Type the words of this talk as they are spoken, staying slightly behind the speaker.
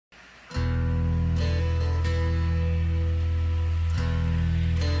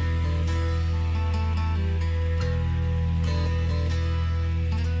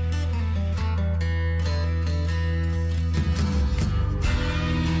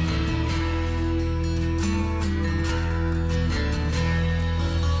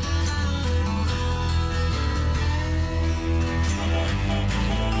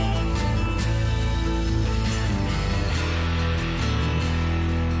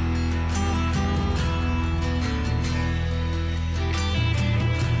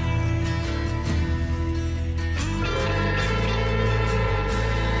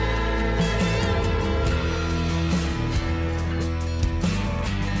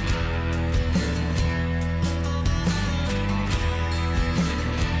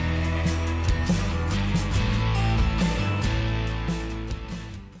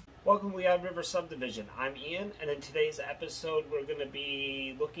welcome to Lehigh River Subdivision. I'm Ian, and in today's episode we're going to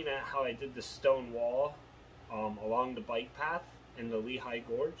be looking at how I did the stone wall along the bike path in the Lehigh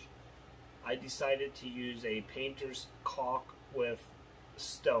Gorge. I decided to use a painter's caulk with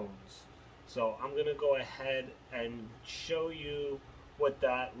stones. So I'm going to go ahead and show you what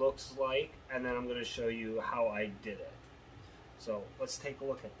that looks like, and then I'm going to show you how I did it. So let's take a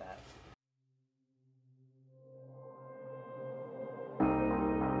look at that.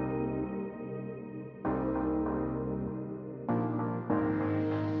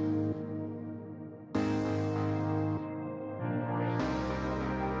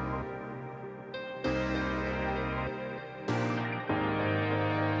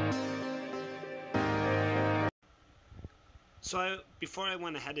 So before I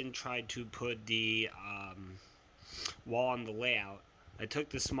went ahead and tried to put the wall on the layout, I took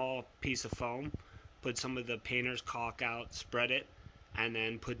the small piece of foam, put some of the painter's caulk out, spread it, and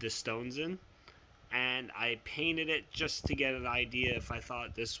then put the stones in. And I painted it just to get an idea if I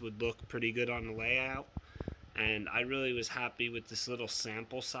thought this would look pretty good on the layout. And I really was happy with this little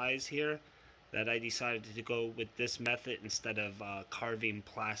sample size here that I decided to go with this method instead of carving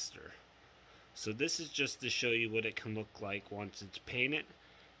plaster. So this is just to show you what it can look like once it's painted,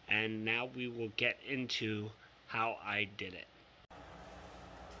 and now we will get into how I did it.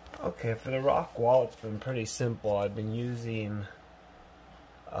 Okay, for the rock wall it's been pretty simple. I've been using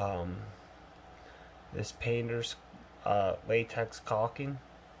this painter's latex caulking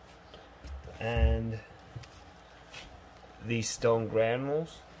and these stone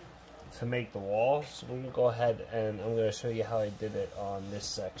granules to make the wall. So we're going to go ahead and I'm going to show you how I did it on this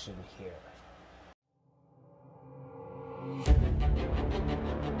section here.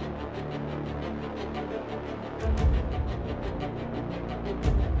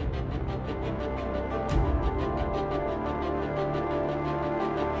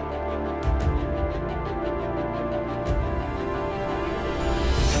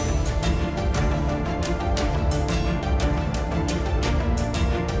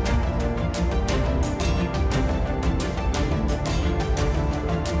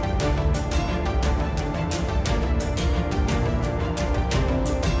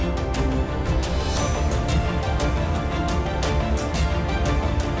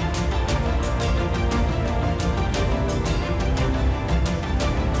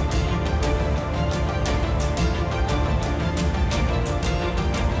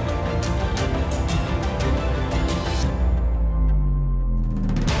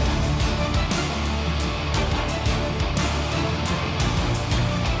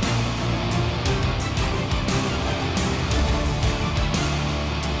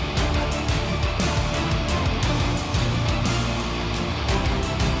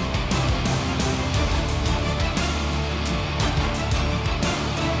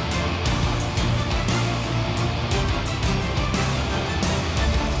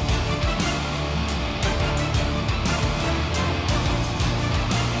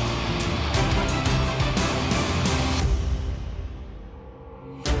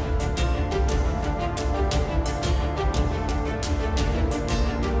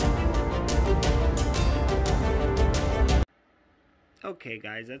 Okay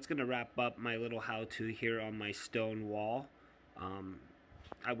guys, that's going to wrap up my little how-to here on my stone wall.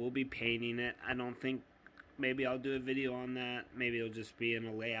 I will be painting it. I don't think, maybe I'll do a video on that. Maybe it'll just be in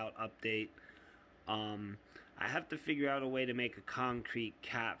a layout update. I have to figure out a way to make a concrete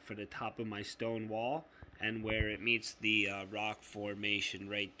cap for the top of my stone wall and where it meets the rock formation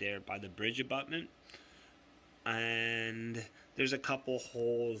right there by the bridge abutment. And there's a couple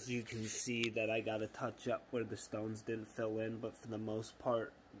holes you can see that I got to touch up where the stones didn't fill in, but for the most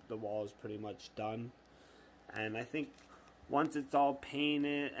part the wall is pretty much done. And I think once it's all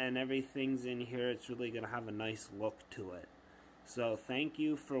painted and everything's in here, it's really going to have a nice look to it. So thank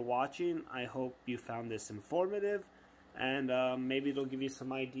you for watching. I hope you found this informative, and maybe it'll give you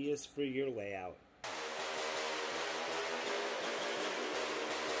some ideas for your layout.